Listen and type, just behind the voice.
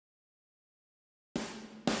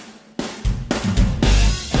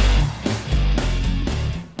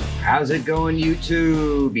How's it going,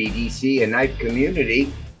 YouTube, EDC and Knife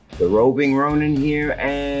community? The Roving Ronin here,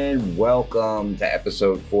 and welcome to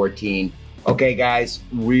episode 14. Okay, guys,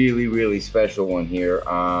 really special one here.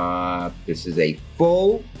 This is a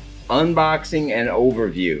full unboxing and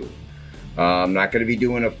overview. I'm not going to be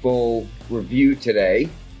doing a full review today,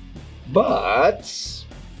 but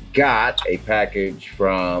got a package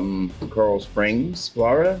from Coral Springs,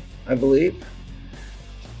 Florida, I believe.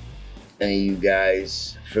 Any of you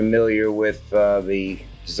guys familiar with the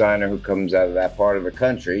designer who comes out of that part of the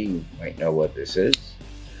country, you might know what this is.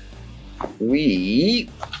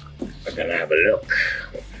 We are gonna have a look.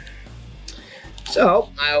 So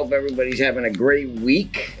I hope everybody's having a great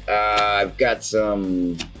week. I've got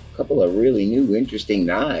a couple of really new interesting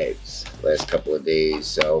knives last couple of days,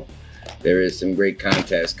 so there is some great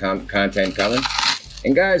content coming.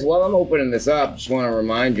 And guys, while I'm opening this up, just want to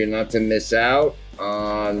remind you not to miss out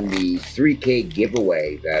on the 3K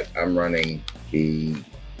giveaway that I'm running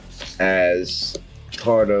as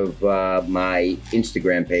part of my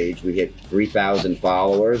Instagram page. We hit 3,000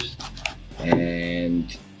 followers,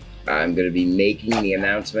 and I'm going to be making the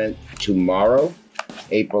announcement tomorrow,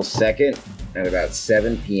 April 2nd, at about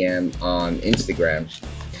 7 p.m. on Instagram.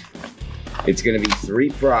 It's going to be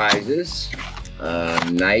 3 prizes,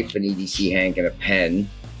 a knife, an EDC Hank, and a pen,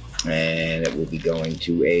 and it will be going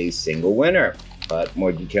to a single winner. But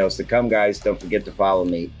more details to come, guys. Don't forget to follow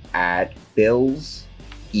me at Bill's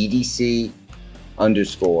EDC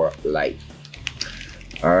 _life.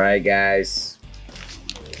 All right, guys.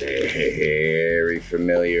 Very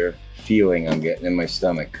familiar feeling I'm getting in my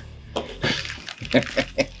stomach.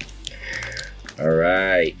 All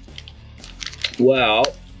right. Well,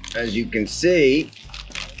 as you can see,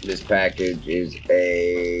 this package is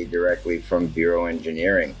directly from Vero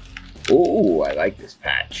Engineering. Ooh, I like this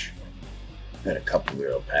patch. Got a couple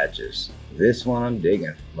Vero patches. This one I'm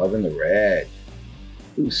digging. Loving the red.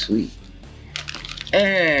 Ooh, sweet.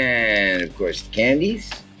 And of course, the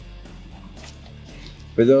candies.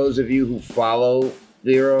 For those of you who follow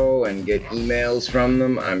Vero and get emails from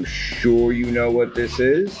them, I'm sure you know what this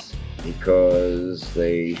is because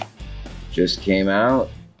they just came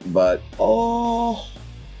out. But oh,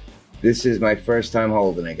 this is my first time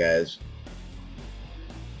holding it, guys.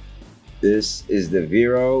 This is the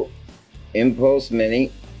Vero Impulse Mini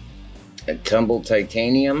and tumbled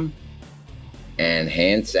titanium and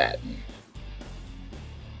hand satin.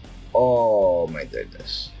 Oh my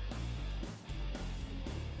goodness.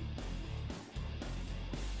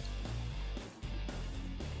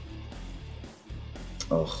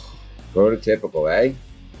 Oh, prototypical, eh?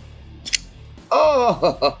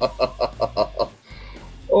 Oh,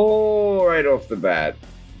 oh, right off the bat.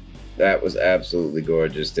 That was absolutely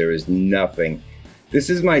gorgeous. There is nothing. This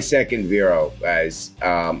is my second Vero, guys.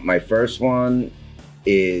 My first one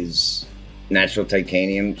is natural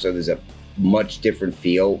titanium, so there's a much different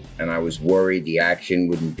feel, and I was worried the action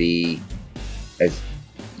wouldn't be as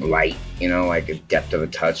light, you know, like a depth of a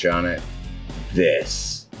touch on it.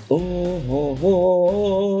 This,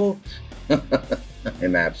 oh,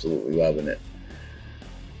 I'm absolutely loving it.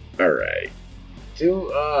 All right,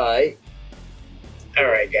 all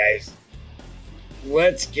right, guys,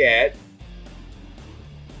 let's get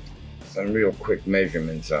some real quick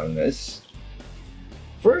measurements on this.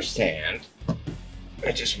 First hand,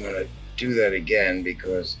 I just want to do that again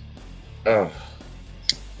because, oh,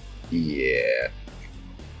 yeah.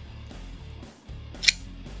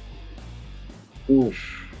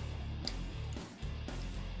 Oof.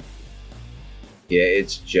 Yeah,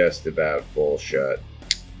 it's just about full shut.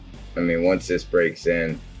 I mean, once this breaks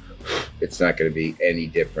in, it's not going to be any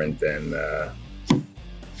different than,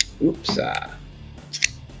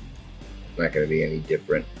 not going to be any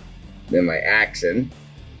different than my Axon.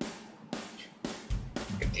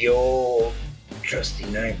 Get the old trusty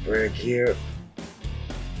knife break here.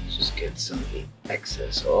 Let's just get some of the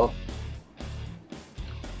excess off.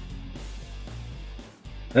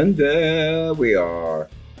 And there we are.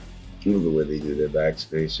 Look at where they do their back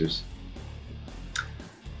spacers.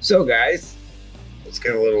 So guys, let's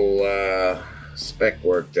get a little spec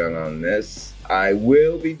work done on this. I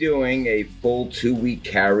will be doing a full 2-week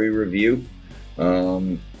carry review.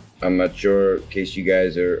 I'm not sure, in case you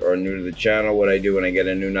guys are new to the channel, what I do when I get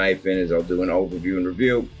a new knife in is I'll do an overview and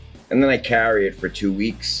review, and then I carry it for 2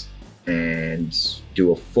 weeks and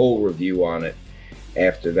do a full review on it.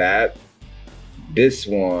 After that, this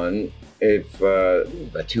one, about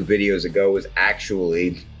 2 videos ago, was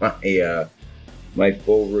actually my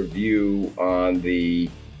full review on the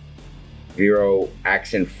Vero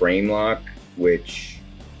Axon frame lock, which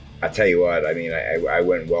I tell you what, I mean, I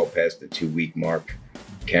went well past the 2-week mark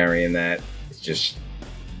carrying that. It's just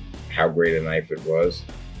how great a knife it was.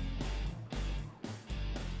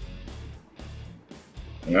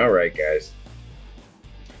 All right, guys.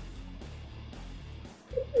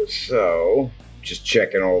 So, just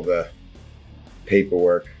checking all the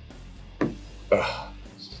paperwork. Oh,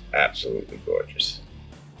 it's absolutely gorgeous.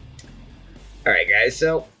 All right, guys,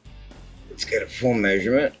 so let's get a full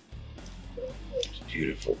measurement. It's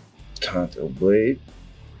beautiful Tonto blade.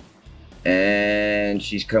 And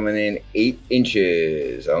she's coming in 8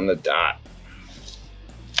 inches on the dot.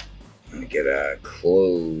 Let me get a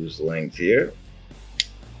close length here.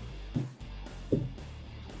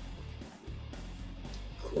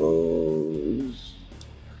 Close.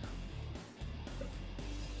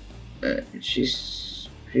 And she's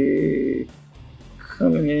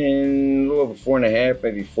coming in a little over 4.5,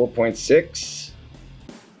 maybe 4.6.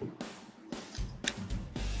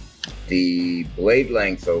 The blade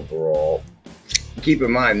length overall, keep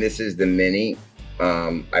in mind this is the mini.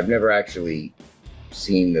 I've never actually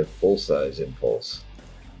seen the full-size Impulse,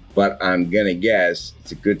 but I'm gonna guess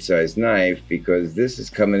it's a good sized knife because this is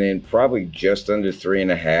coming in probably just under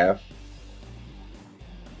 3.5.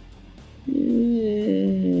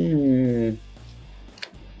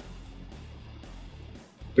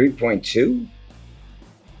 3.2?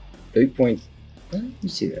 3. Let me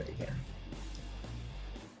see that again.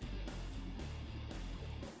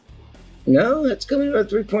 No, that's coming about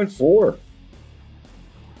 3.4.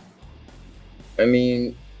 I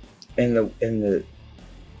mean, and the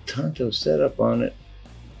Tonto setup on it.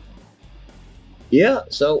 Yeah,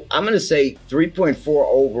 so I'm gonna say 3.4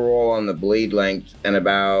 overall on the blade length and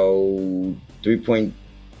about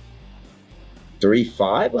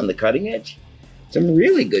 3.35 on the cutting edge. Some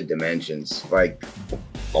really good dimensions, like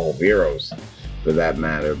all Veros for that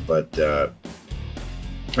matter. But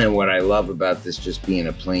and what I love about this just being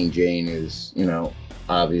a plain Jane is, you know,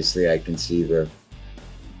 obviously I can see the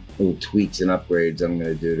little tweaks and upgrades I'm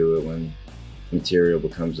going to do to it when material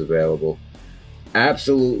becomes available.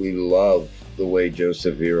 Absolutely love the way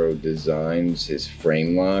Joseph Vero designs his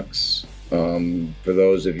frame locks. For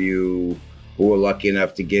those of you who were lucky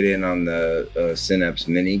enough to get in on the Synapse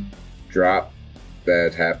Mini drop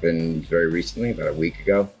that happened very recently, about a week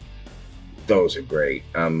ago, those are great.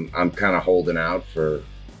 I'm kind of holding out for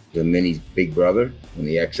the Mini's big brother when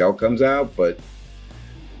the XL comes out, but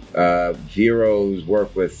Vero's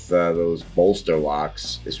work with those bolster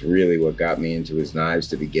locks is really what got me into his knives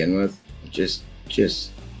to begin with. Just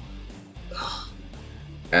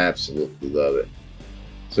absolutely love it.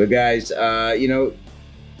 So guys, you know,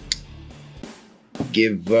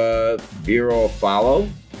 give Vero a follow.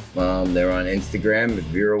 They're on Instagram at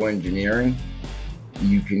Vero Engineering.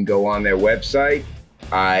 You can go on their website.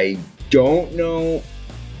 I don't know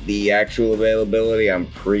the actual availability. I'm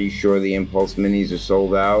pretty sure the Impulse Minis are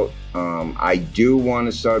sold out. I do want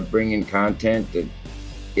to start bringing content that,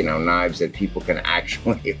 you know, knives that people can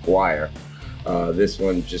actually acquire. This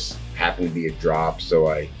one just happened to be a drop, so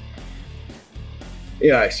it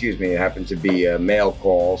happened to be a mail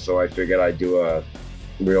call, so I figured I'd do a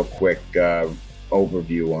real quick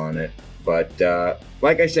overview on it. But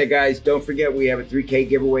like I said, guys, don't forget we have a 3K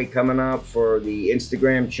giveaway coming up for the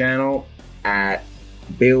Instagram channel at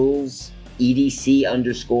Bill's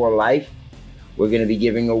EDC_Life. We're going to be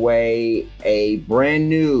giving away a brand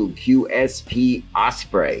new QSP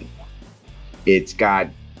Osprey. It's got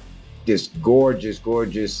this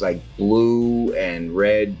gorgeous like blue and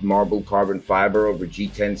red marbled carbon fiber over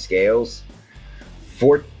G10 scales,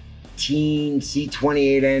 14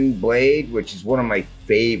 C28N blade, which is one of my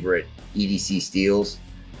favorite EDC steels,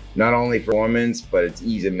 not only for performance but its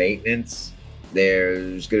ease of maintenance.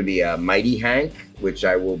 There's going to be a Mighty Hank, which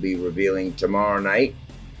I will be revealing tomorrow night,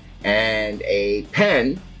 and a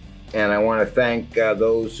pen. And I want to thank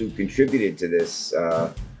those who contributed to this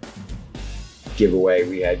giveaway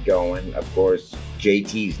we had going. Of course,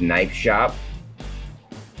 JT's Knife Shop,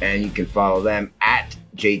 and you can follow them at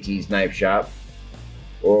JT's Knife Shop,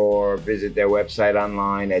 or visit their website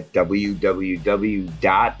online at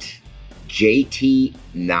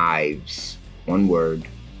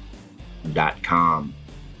www.jtknives.com.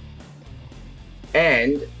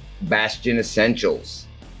 And Bastion Essentials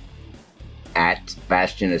at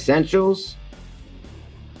Bastion Essentials.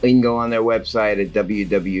 You can go on their website at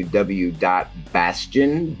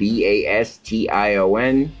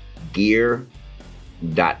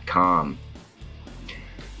www.bastion.gear.com.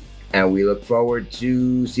 And we look forward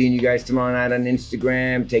to seeing you guys tomorrow night on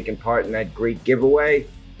Instagram, taking part in that great giveaway.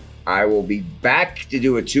 I will be back to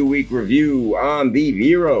do a 2-week review on the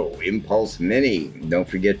Vero Impulse Mini. Don't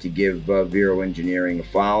forget to give Vero Engineering a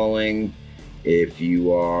following. If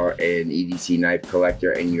you are an EDC knife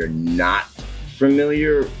collector and you're not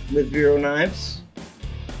familiar with Vero knives,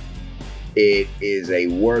 it is a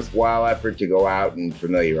worthwhile effort to go out and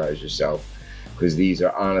familiarize yourself, because these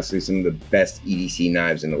are honestly some of the best EDC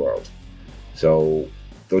knives in the world. So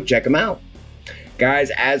go check them out. Guys,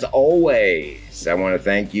 as always, I want to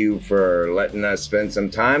thank you for letting us spend some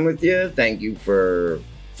time with you. Thank you for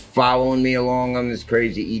following me along on this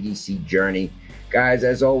crazy EDC journey. Guys,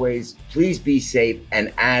 as always, please be safe,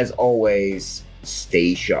 and as always,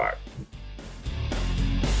 stay sharp.